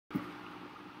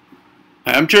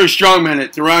I'm Joe Strongman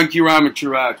at Taranki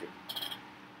Ramacharaka.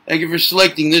 Thank you for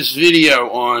selecting this video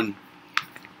on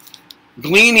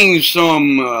gleaning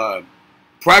some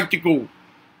practical,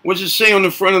 what does it say on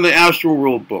the front of the Astral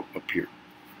World book up here?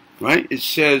 Right? It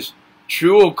says,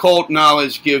 true occult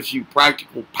knowledge gives you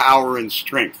practical power and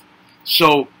strength.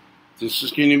 So, this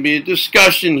is going to be a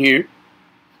discussion here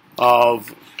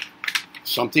of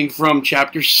something from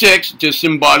Chapter 6,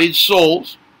 Disembodied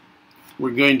Souls.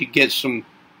 We're going to get some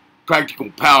practical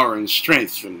power and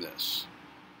strength from this.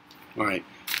 Alright,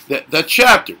 that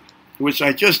chapter, which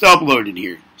I just uploaded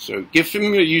here. So get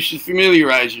familiar, you should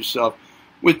familiarize yourself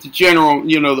with the general,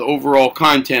 the overall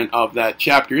content of that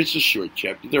chapter. It's a short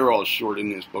chapter. They're all short in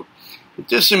this book. The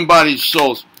Disembodied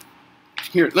Souls.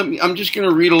 Here, I'm just going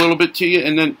to read a little bit to you,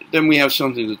 and then we have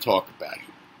something to talk about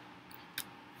here.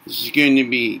 This is going to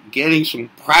be getting some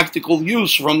practical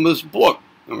use from this book.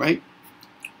 Alright?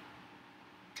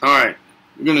 Alright.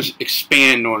 We're going to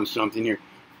expand on something here.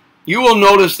 You will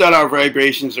notice that our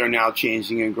vibrations are now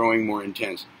changing and growing more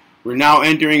intense. We're now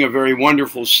entering a very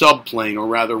wonderful subplane, or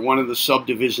rather one of the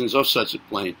subdivisions of such a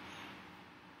plane.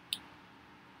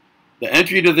 The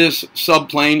entry to this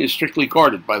subplane is strictly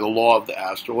guarded by the law of the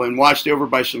astral and watched over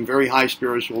by some very high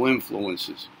spiritual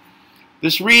influences.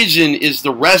 This region is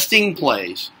the resting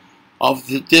place of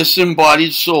the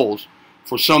disembodied souls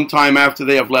for some time after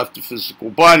they have left the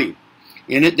physical body.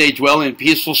 In it, they dwell in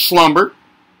peaceful slumber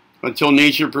until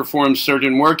nature performs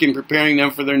certain work in preparing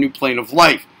them for their new plane of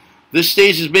life. This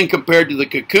stage has been compared to the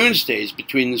cocoon stage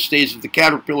between the stage of the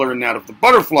caterpillar and that of the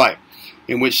butterfly,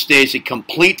 in which stage a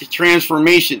complete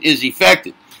transformation is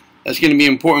effected. That's going to be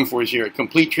important for us here. A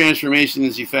complete transformation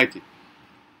is effected.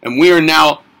 And we are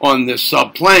now on this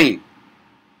subplane.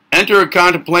 Enter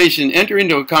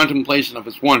into a contemplation of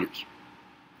its wonders,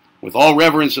 with all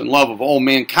reverence and love of all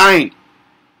mankind.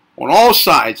 On all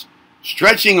sides,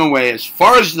 stretching away as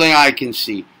far as the eye can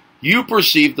see, you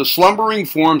perceive the slumbering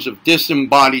forms of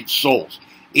disembodied souls,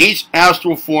 each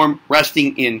astral form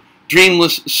resting in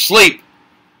dreamless sleep.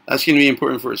 That's going to be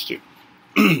important for us too.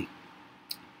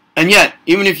 And yet,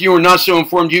 even if you were not so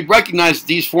informed, you'd recognize that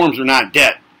these forms are not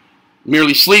dead,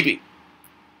 merely sleeping.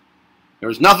 There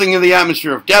is nothing in the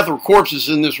atmosphere of death or corpses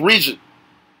in this region.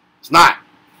 It's not.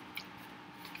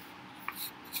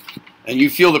 And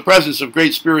you feel the presence of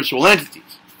great spiritual entities.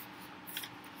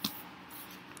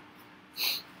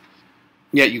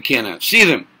 Yet you cannot see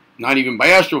them, not even by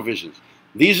astral visions.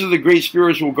 These are the great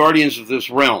spiritual guardians of this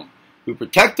realm, who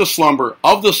protect the slumber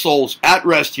of the souls at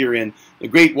rest herein, the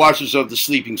great watchers of the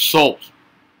sleeping souls.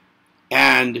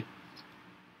 And,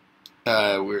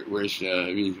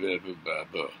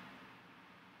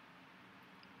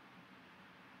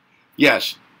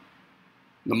 yes,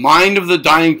 the mind of the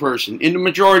dying person, in the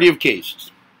majority of cases,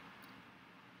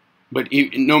 but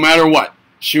no matter what,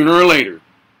 sooner or later,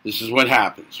 this is what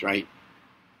happens, right?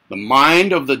 The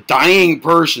mind of the dying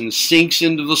person sinks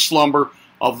into the slumber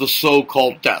of the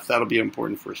so-called death. That'll be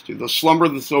important for us too. The slumber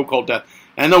of the so-called death,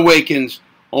 and awakens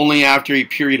only after a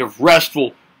period of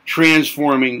restful,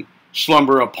 transforming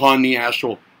slumber upon the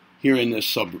astral here in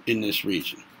this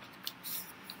region.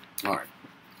 All right.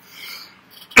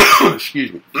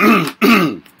 Excuse me.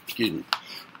 Excuse me.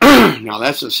 Now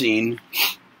that's a scene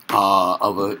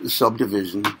of a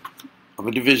subdivision, of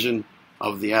a division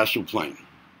of the astral plane.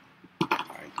 All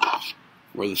right.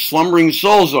 Where the slumbering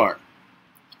souls are.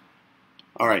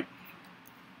 All right.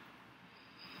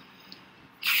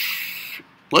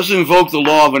 Let's invoke the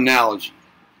law of analogy,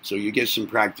 so you get some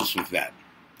practice with that.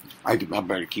 I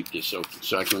better keep this open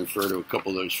so I can refer to a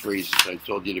couple of those phrases I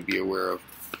told you to be aware of.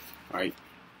 All right.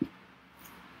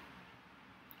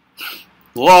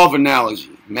 Law of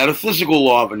analogy, metaphysical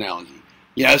law of analogy.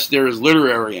 Yes, there is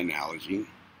literary analogy,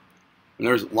 and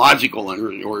there's logical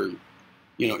or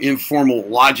informal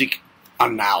logic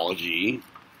analogy.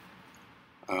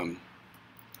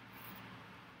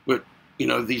 But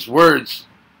these words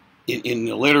in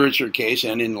the literature case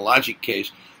and in the logic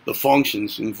case, the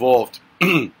functions involved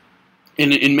in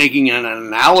making an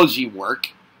analogy work,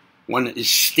 one that is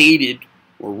stated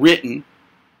or written,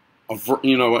 a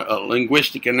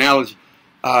linguistic analogy.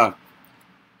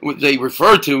 What they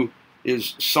refer to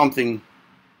is something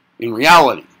in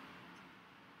reality.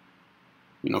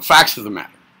 Facts of the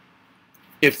matter.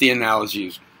 If the analogy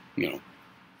is,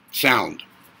 sound.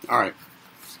 All right.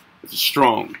 If it's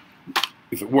strong.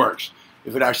 If it works.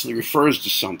 If it actually refers to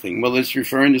something. Well, it's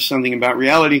referring to something about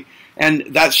reality.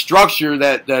 And that structure,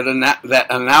 that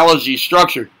analogy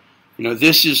structure,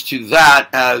 this is to that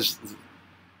as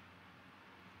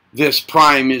this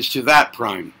prime is to that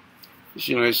prime.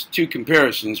 It's two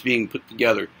comparisons being put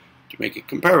together to make a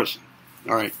comparison.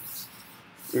 All right.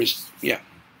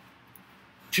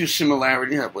 two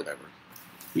similarity, whatever.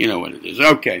 You know what it is.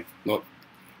 Okay. Look,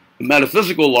 the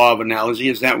metaphysical law of analogy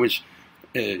is that which,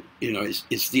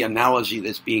 it's the analogy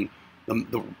that's being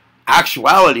the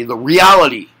actuality, the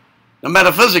reality, the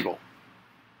metaphysical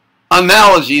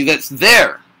analogy that's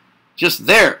there, just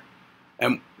there,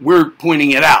 and we're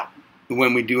pointing it out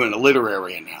when we do a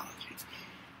literary analogy.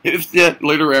 If that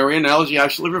literary analogy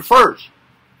actually refers,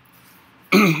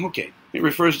 okay, it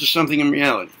refers to something in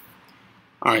reality.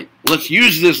 All right, let's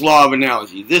use this law of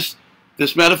analogy. This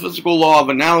metaphysical law of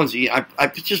analogy, I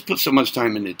just put so much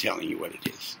time into telling you what it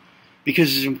is,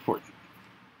 because it's important.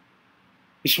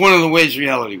 It's one of the ways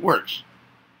reality works.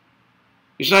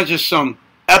 It's not just some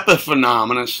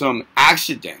epiphenomena, some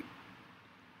accident,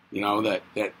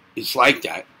 that it's like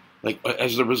that, like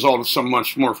as a result of some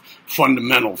much more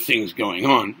fundamental things going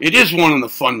on. It is one of the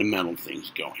fundamental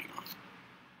things going on.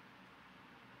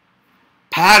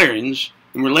 Patterns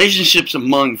and relationships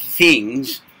among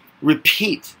things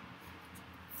repeat.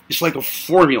 It's like a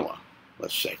formula,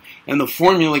 let's say. And the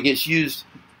formula gets used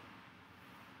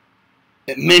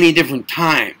at many different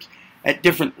times, at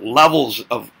different levels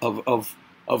of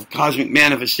cosmic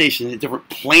manifestation, at different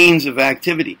planes of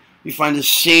activity. You find the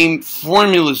same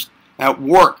formulas at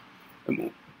work.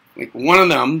 Like one of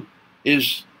them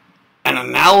is an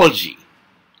analogy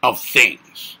of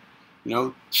things.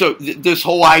 So this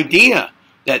whole idea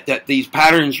that these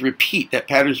patterns repeat,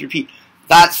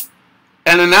 that's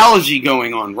an analogy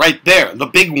going on right there, the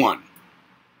big one.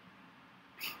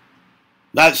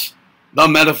 That's the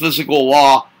metaphysical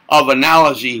law of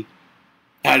analogy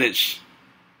at its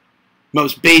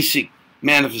most basic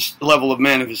level of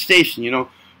manifestation,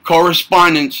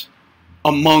 correspondence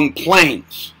among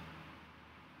planes.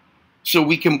 So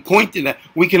we can point to that.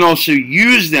 We can also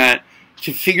use that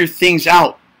to figure things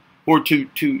out, or to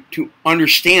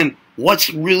understand what's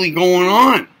really going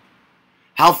on,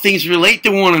 how things relate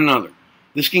to one another.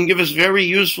 This can give us very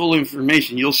useful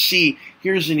information. You'll see,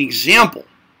 here's an example.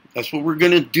 That's what we're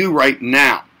going to do right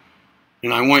now.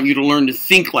 And I want you to learn to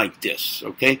think like this,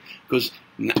 okay? Because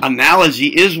analogy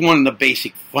is one of the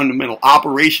basic, fundamental,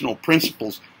 operational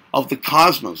principles of the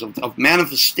cosmos, of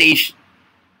manifestation.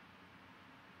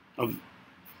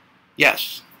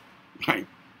 Yes, right?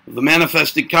 Of the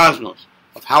manifested cosmos,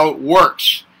 of how it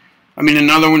works. I mean,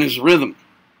 another one is rhythm,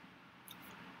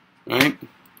 right?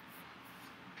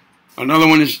 Another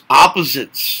one is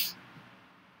opposites,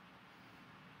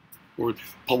 or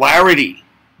polarity,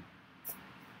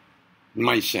 you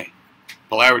might say.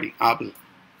 Polarity, opposite.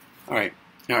 All right.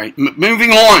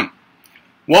 Moving on.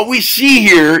 What we see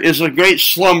here is a great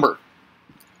slumber.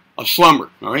 A slumber,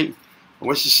 all right?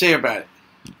 What's to say about it?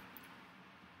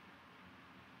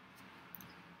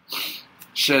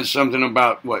 Says something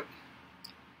about what?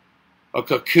 A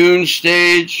cocoon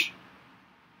stage,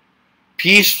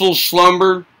 peaceful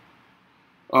slumber,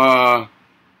 a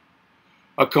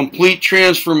complete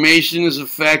transformation is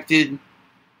affected.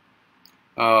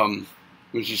 What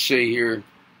does it say here?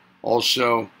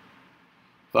 Also,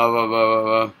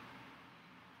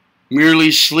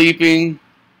 merely sleeping,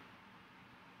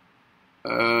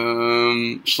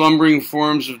 slumbering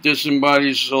forms of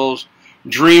disembodied souls,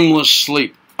 dreamless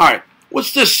sleep. All right,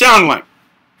 what's this sound like?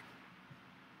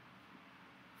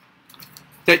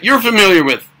 That you're familiar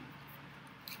with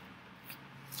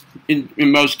in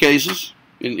most cases,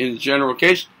 in the general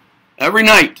case, every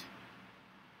night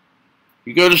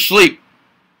you go to sleep,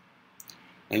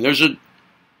 and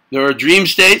there are dream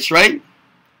states, right?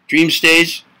 Dream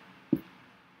states,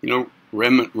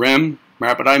 REM,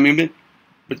 rapid eye movement,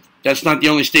 but that's not the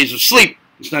only stage of sleep.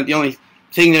 It's not the only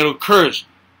thing that occurs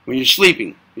when you're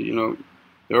sleeping.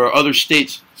 There are other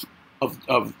states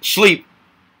of sleep,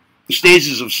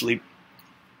 stages of sleep,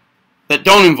 that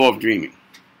don't involve dreaming,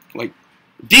 like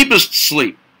deepest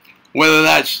sleep. Whether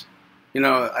that's,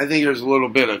 I think there's a little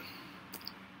bit of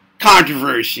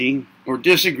controversy or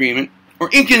disagreement or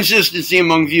inconsistency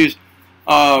among views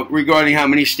regarding how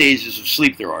many stages of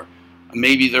sleep there are.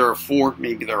 Maybe there are 4,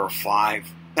 maybe there are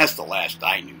 5. That's the last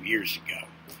I knew years ago.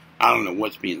 I don't know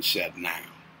what's being said now.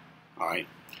 All right,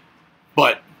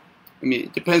 but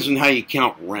it depends on how you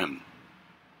count REM.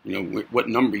 What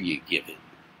number you give it.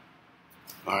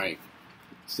 All right.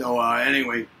 So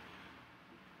anyway,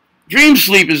 dream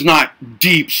sleep is not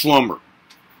deep slumber.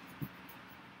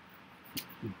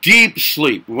 Deep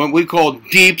sleep, what we call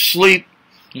deep sleep,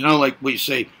 like we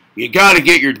say, you got to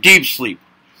get your deep sleep,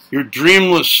 your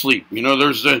dreamless sleep.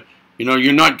 There's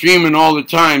you're not dreaming all the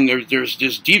time. There's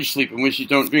this deep sleep in which you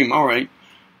don't dream. All right,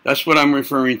 that's what I'm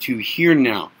referring to here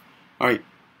now. All right,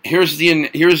 here's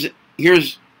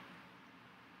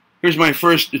my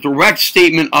first direct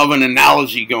statement of an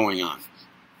analogy going on.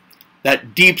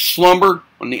 That deep slumber,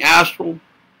 on the astral.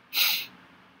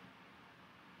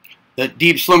 That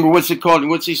deep slumber, what's it called?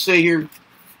 What's he say here?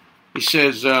 He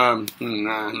says, nah.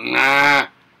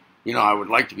 You know, I would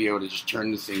like to be able to just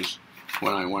turn to things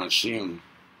when I want to see them.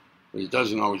 But it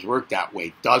doesn't always work that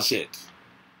way, does it?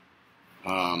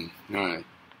 All right.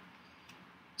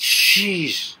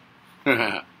 Jeez.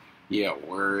 Yeah,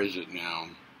 where is it now?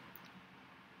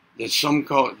 There's some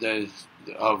code that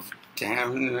of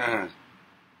damn.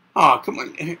 Oh, come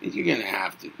on. You're going to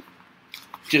have to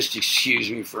just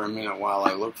excuse me for a minute while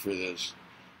I look for this.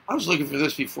 I was looking for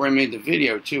this before I made the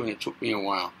video, too, and it took me a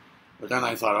while. But then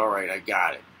I thought, all right, I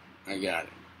got it. I got it.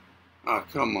 Oh,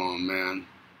 come on, man.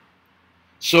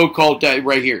 So-called death,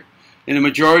 right here. In the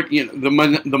majority, you know,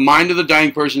 the mind of the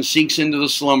dying person sinks into the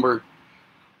slumber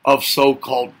of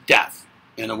so-called death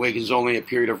and awakens only a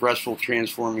period of restful,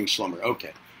 transforming slumber.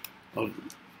 Okay.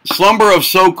 Slumber of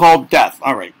so-called death.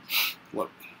 All right.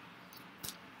 Look.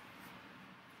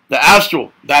 That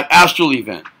astral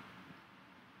event.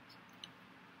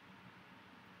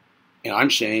 And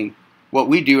I'm saying what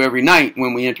we do every night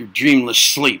when we enter dreamless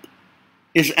sleep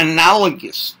is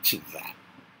analogous to that.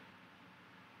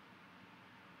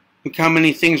 Look how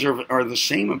many things are the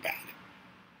same about it.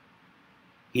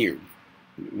 Here,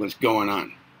 what's going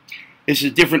on. It's a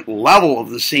different level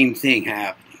of the same thing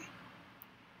happening.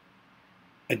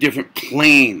 A different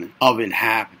plane of it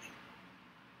happening.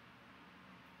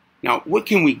 Now, what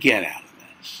can we get out of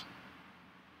this?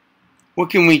 What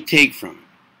can we take from it?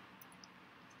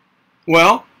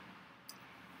 Well,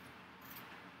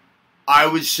 I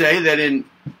would say that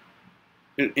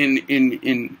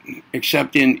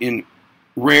except in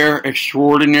rare,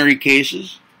 extraordinary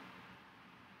cases,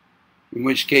 in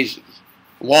which case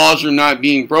laws are not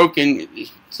being broken,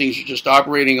 things are just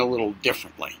operating a little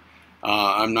differently.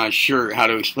 I'm not sure how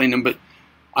to explain them, but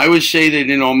I would say that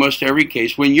in almost every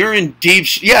case, when you're in deep,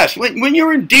 yes, when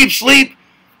you're in deep sleep,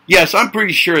 yes, I'm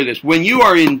pretty sure of this. When you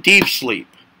are in deep sleep,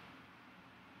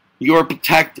 you are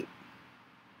protected.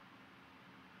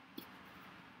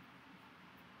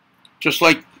 Just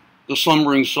like the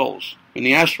slumbering souls in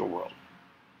the astral world.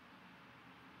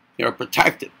 They are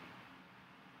protected.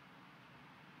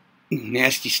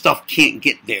 Nasty stuff can't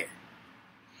get there.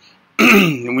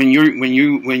 And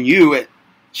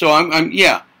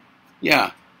yeah.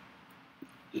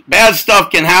 Bad stuff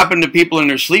can happen to people in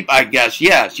their sleep, I guess.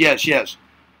 Yes.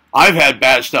 I've had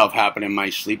bad stuff happen in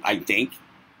my sleep, I think.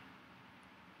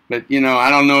 But, you know, I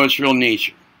don't know its real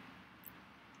nature.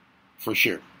 For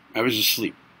sure. I was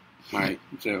asleep. All right.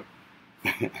 So,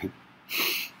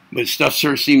 but stuff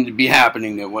sure seemed to be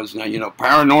happening that was not, you know,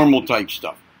 paranormal type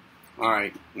stuff. All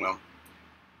right. Well,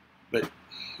 but,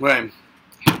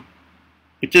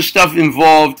 if this stuff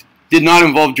did not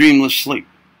involve dreamless sleep.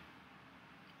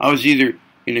 I was either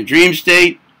in a dream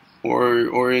state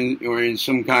or in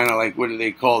some kind of, like, what do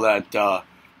they call that,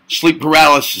 sleep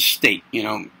paralysis state, you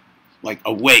know, like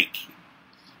awake.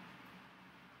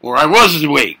 Or I was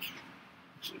awake.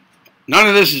 None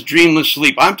of this is dreamless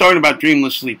sleep. I'm talking about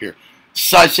dreamless sleep here,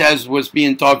 such as was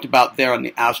being talked about there on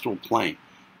the astral plane,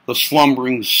 the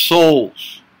slumbering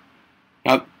souls.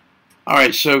 Now, all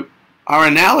right, so our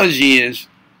analogy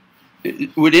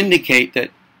it would indicate that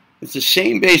it's the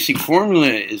same basic formula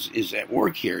is at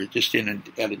work here, just at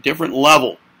a different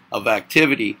level of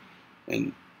activity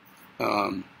and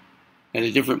at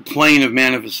a different plane of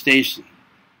manifestation.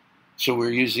 So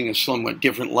we're using a somewhat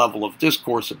different level of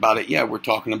discourse about it. Yeah, we're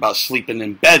talking about sleeping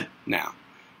in bed now.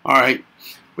 All right.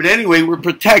 But anyway, we're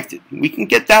protected. We can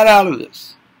get that out of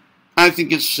this. I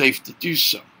think it's safe to do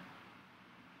so.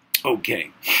 Okay.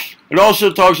 It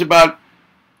also talks about,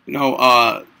 you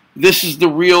know, this is the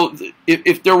real,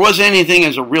 if there was anything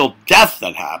as a real death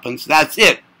that happens, that's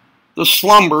it. The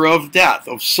slumber of death,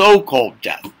 of so-called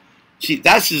death. See,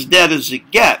 that's as dead as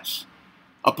it gets.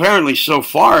 Apparently, so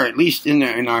far, at least in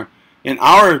our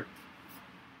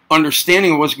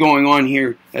understanding of what's going on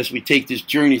here as we take this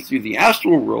journey through the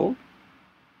astral world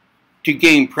to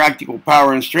gain practical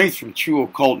power and strength from true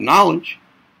occult knowledge.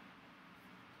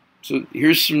 So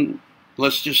here's some,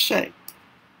 let's just say,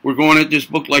 we're going at this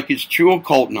book like it's true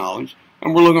occult knowledge,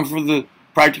 and we're looking for the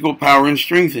practical power and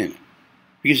strength in it.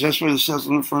 Because that's what it says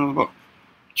on the front of the book.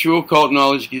 True occult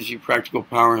knowledge gives you practical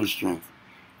power and strength.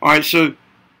 All right, so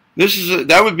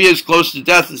that would be as close to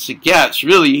death as it gets,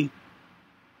 really.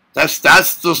 That's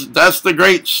the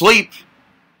great sleep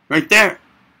right there.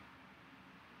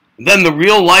 And then the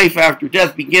real life after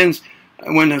death begins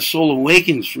when the soul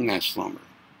awakens from that slumber.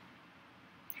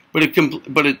 But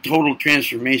a total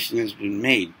transformation has been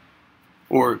made,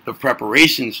 or the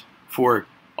preparations for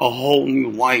a whole new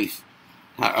life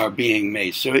are being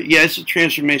made. So yeah, it's a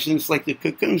transformation. It's like the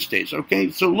cocoon stage.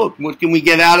 Okay, so look, what can we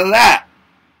get out of that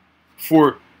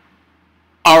for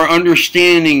our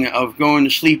understanding of going to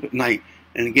sleep at night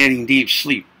and getting deep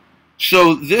sleep?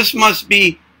 So this must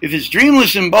be, if it's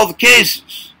dreamless in both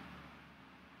cases,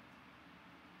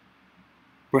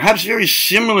 perhaps very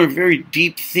similar, very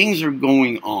deep things are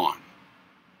going on.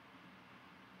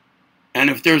 And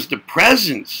if there's the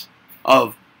presence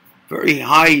of very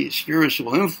high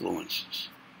spiritual influences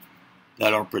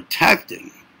that are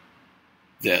protecting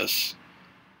this,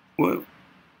 well,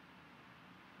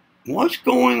 what's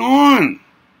going on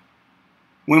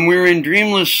when we're in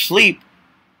dreamless sleep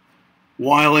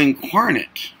while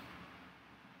incarnate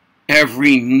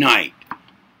every night?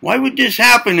 Why would this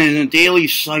happen in a daily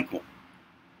cycle?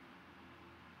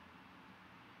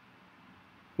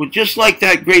 Well, just like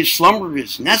that great slumber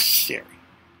is necessary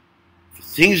for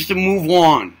things to move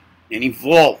on and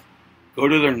evolve, go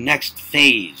to their next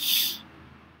phase.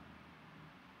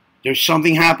 There's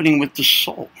something happening with the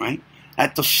soul, right?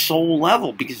 At the soul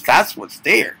level, because that's what's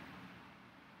there.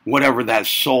 Whatever that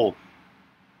soul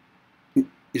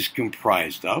is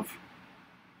comprised of.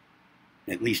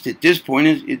 At least at this point,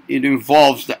 it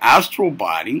involves the astral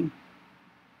body,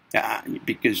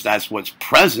 because that's what's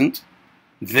present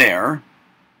there,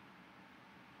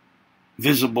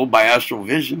 visible by astral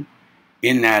vision,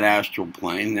 in that astral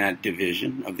plane, that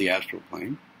division of the astral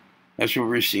plane. That's what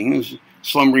we're seeing is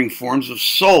slumbering forms of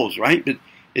souls, right? But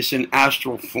it's an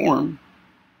astral form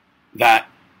that,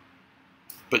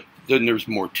 but then there's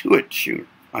more to it, sure,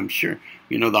 I'm sure.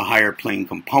 You know, the higher plane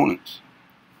components.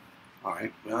 All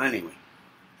right, well, anyway.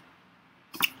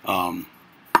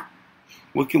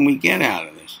 What can we get out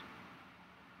of this?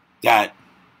 That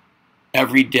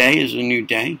every day is a new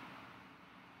day.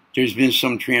 There's been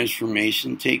some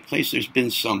transformation take place. There's been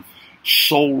some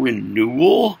soul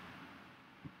renewal.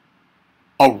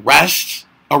 A rest,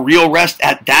 a real rest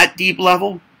at that deep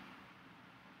level.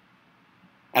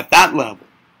 At that level.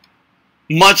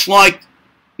 Much like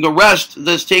the rest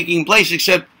that's taking place,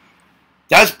 except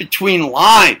that's between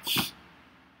lives.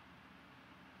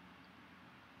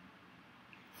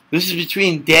 This is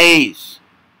between days.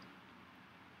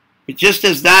 But just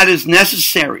as that is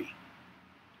necessary,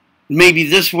 maybe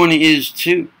this one is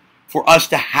too, for us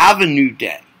to have a new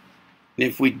day. And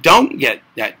if we don't get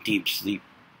that deep sleep,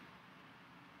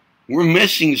 we're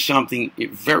missing something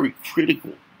very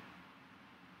critical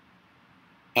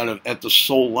at the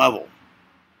soul level.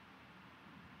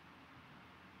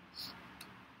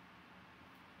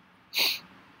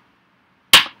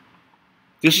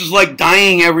 This is like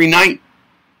dying every night.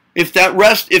 If that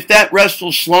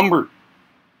restful slumber,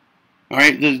 all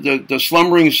right, the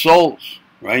slumbering souls,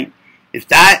 right? If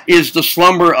that is the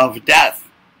slumber of death,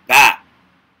 that.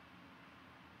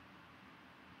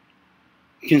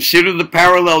 Consider the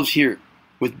parallels here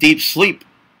with deep sleep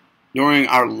during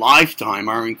our lifetime,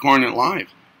 our incarnate life,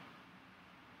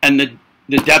 and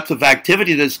the depth of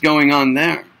activity that's going on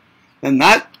there. And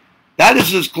that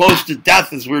is as close to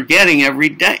death as we're getting every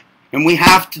day. And we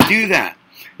have to do that.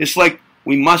 It's like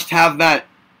we must have that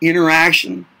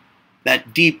interaction,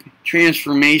 that deep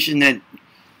transformation,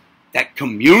 that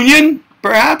communion,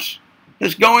 perhaps,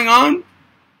 that's going on.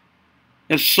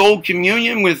 A soul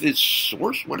communion with its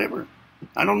source, whatever.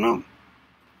 I don't know.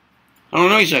 I don't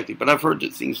know exactly, but I've heard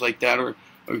that things like that are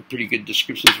pretty good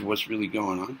descriptions of what's really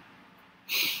going on.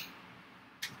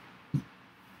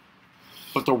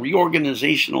 But the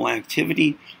reorganizational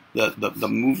activity, the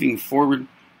moving forward,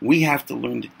 we have to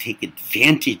learn to take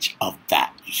advantage of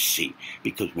that, you see.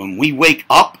 Because when we wake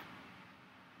up,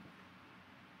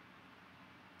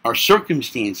 our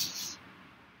circumstances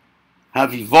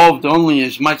have evolved only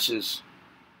as much as,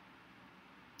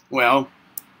 well,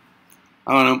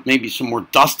 I don't know, maybe some more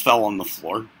dust fell on the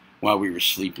floor while we were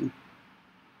sleeping.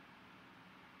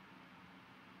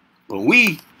 But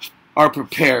we are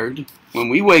prepared when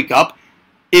we wake up,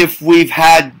 if we've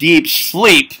had deep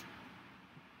sleep,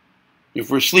 if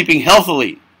we're sleeping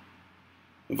healthily,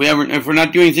 if we're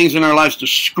not doing things in our lives to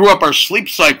screw up our sleep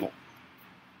cycle,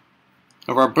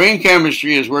 if our brain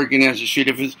chemistry is working as it should,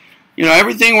 if it's,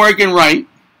 everything working right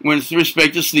with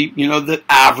respect to sleep, the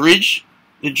average,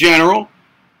 the general,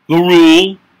 the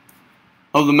rule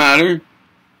of the matter,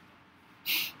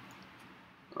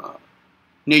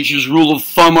 nature's rule of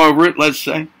thumb over it, let's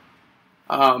say,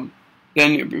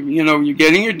 then, you're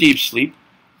getting your deep sleep,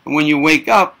 and when you wake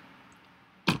up,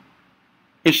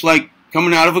 it's like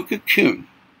coming out of a cocoon,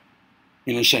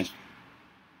 in a sense,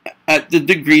 at the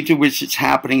degree to which it's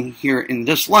happening here in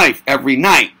this life every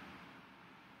night.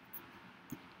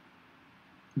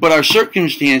 But our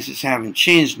circumstances haven't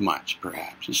changed much,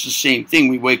 perhaps. It's the same thing.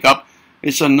 We wake up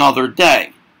It's another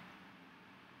day.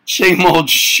 Same old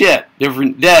shit,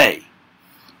 different day.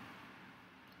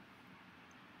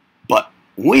 But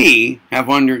we have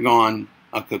undergone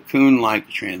a cocoon-like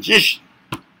transition.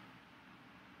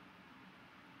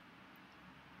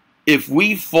 If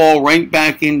we fall right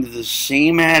back into the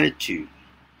same attitude,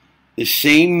 the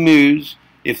same moods,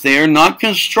 if they are not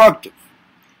constructive,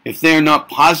 if they are not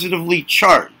positively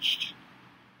charged,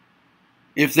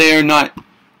 if they are not,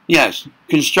 yes,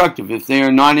 constructive, if they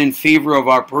are not in favor of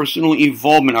our personal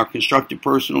involvement, our constructive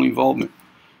personal involvement,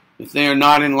 if they are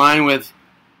not in line with,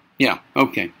 yeah,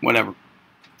 okay, whatever.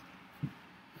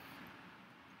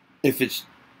 If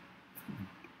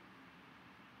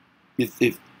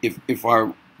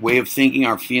our way of thinking,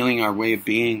 our feeling, our way of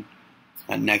being,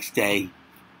 the next day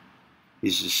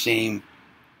is the same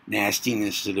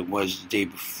nastiness that it was the day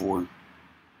before,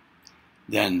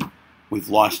 then we've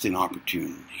lost an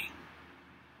opportunity.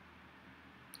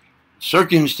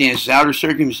 Circumstances, outer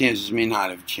circumstances may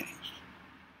not have changed,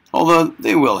 although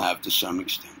they will have to some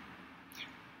extent.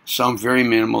 Some very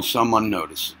minimal, some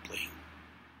unnoticeably.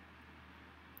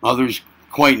 Others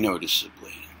quite noticeably.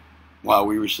 While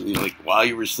we were while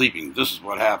you were sleeping, this is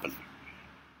what happened.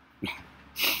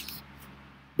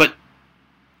 But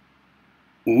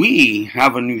we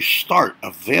have a new start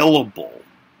available.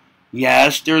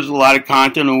 Yes, there's a lot of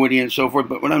continuity and so forth,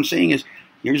 but what I'm saying is,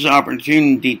 here's an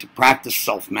opportunity to practice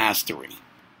self-mastery.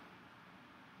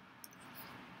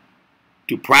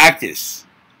 To practice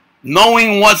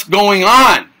knowing what's going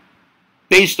on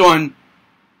based on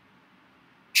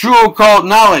true occult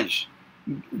knowledge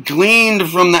gleaned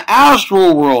from the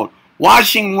astral world,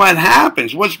 watching what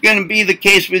happens, what's going to be the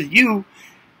case with you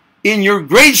in your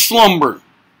great slumber.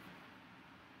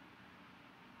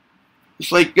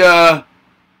 It's like a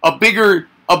bigger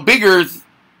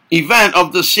event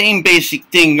of the same basic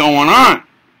thing going on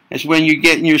as when you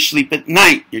get in your sleep at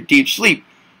night, your deep sleep.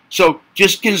 So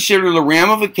just consider the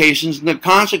ramifications and the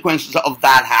consequences of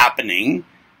that happening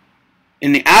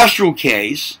in the astral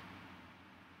case,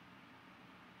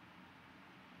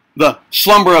 the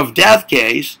slumber of death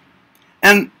case,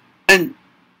 and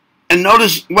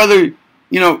notice whether,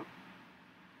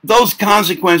 those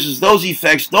consequences, those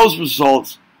effects, those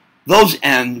results, those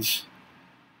ends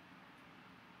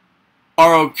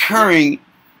are occurring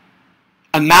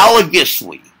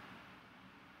analogously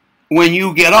when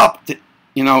you get up,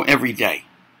 every day,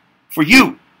 for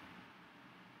you,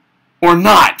 or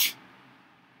not.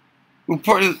 Well,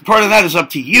 part of that is up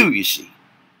to you, you see.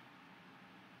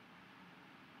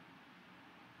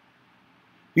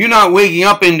 You're not waking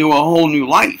up into a whole new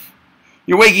life.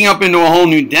 You're waking up into a whole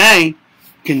new day.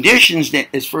 Conditions that,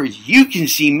 as far as you can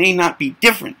see, may not be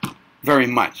different very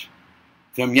much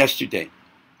from yesterday.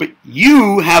 But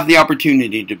you have the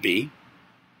opportunity to be.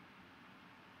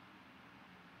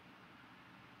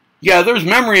 Yeah, there's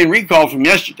memory and recall from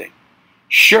yesterday.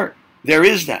 Sure, there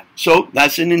is that. So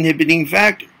that's an inhibiting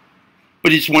factor.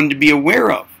 But it's one to be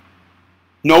aware of.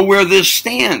 Know where this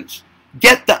stands.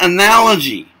 Get the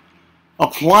analogy.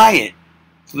 Apply it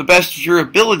to the best of your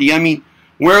ability. I mean,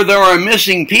 where there are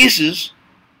missing pieces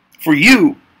for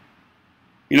you,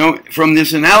 from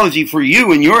this analogy for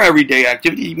you in your everyday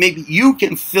activities, maybe you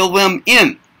can fill them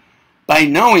in by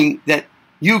knowing that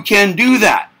you can do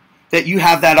that you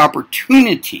have that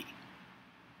opportunity,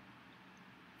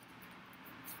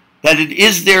 that it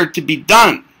is there to be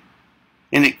done,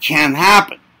 and it can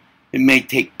happen. It may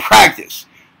take practice,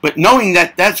 but knowing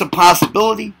that that's a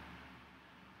possibility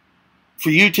for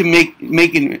you to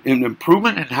make an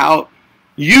improvement in how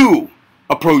you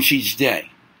approach each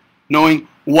day, knowing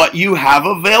what you have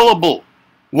available,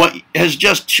 what has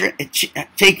just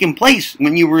taken place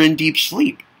when you were in deep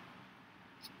sleep,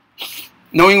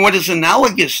 knowing what is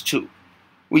analogous to.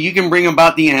 Well, you can bring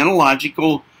about the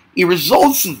analogical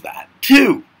results of that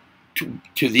too,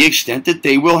 to the extent that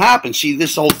they will happen. See,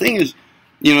 this whole thing is,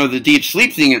 the deep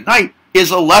sleep thing at night is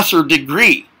a lesser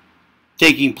degree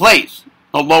taking place,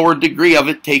 a lower degree of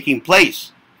it taking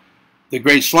place. The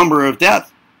great slumber of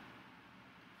death,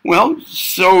 well,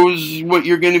 so is what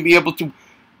you're going to be able to,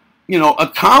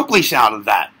 accomplish out of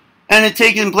that. And it's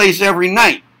taking place every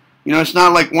night. It's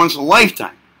not like once a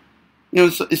lifetime.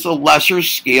 It's a lesser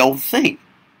scale thing.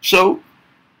 So,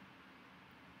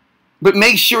 but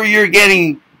make sure you're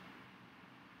getting,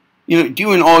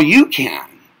 doing all you can,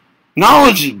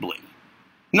 knowledgeably,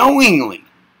 knowingly,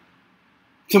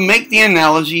 to make the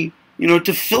analogy,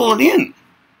 to fill it in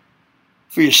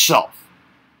for yourself.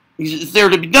 It's there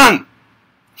to be done.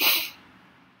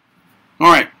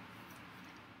 All right.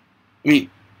 I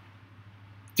mean,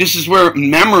 this is where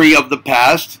memory of the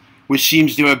past, which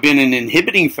seems to have been an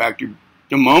inhibiting factor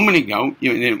a moment ago,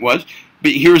 and it was,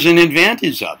 But here's an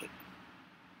advantage of it.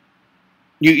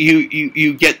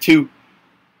 You get to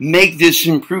make this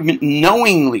improvement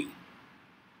knowingly.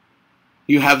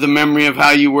 You have the memory of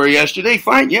how you were yesterday.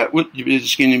 Fine, yeah,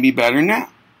 it's going to be better now.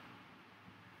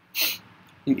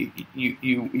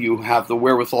 You have the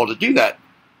wherewithal to do that.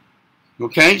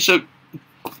 Okay, so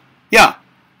yeah,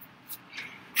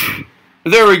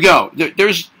 there we go.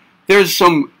 There's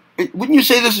some. Wouldn't you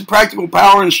say this is practical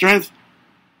power and strength?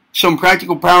 Some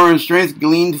practical power and strength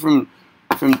gleaned from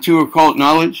two occult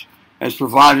knowledge as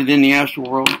provided in the astral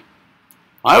world.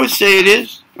 I would say it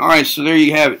is. All right, so there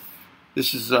you have it.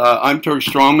 This is I'm Turk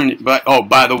Strongman. But oh,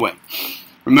 by the way,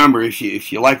 remember if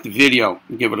you like the video,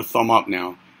 give it a thumb up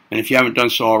now. And if you haven't done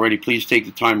so already, please take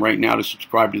the time right now to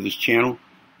subscribe to this channel.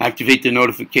 Activate the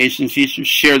notification feature.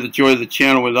 Share the joy of the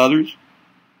channel with others.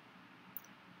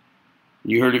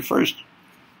 You heard it first.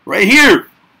 Right here.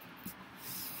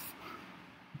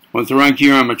 I'm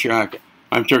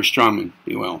Turk Strongman.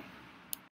 Be well.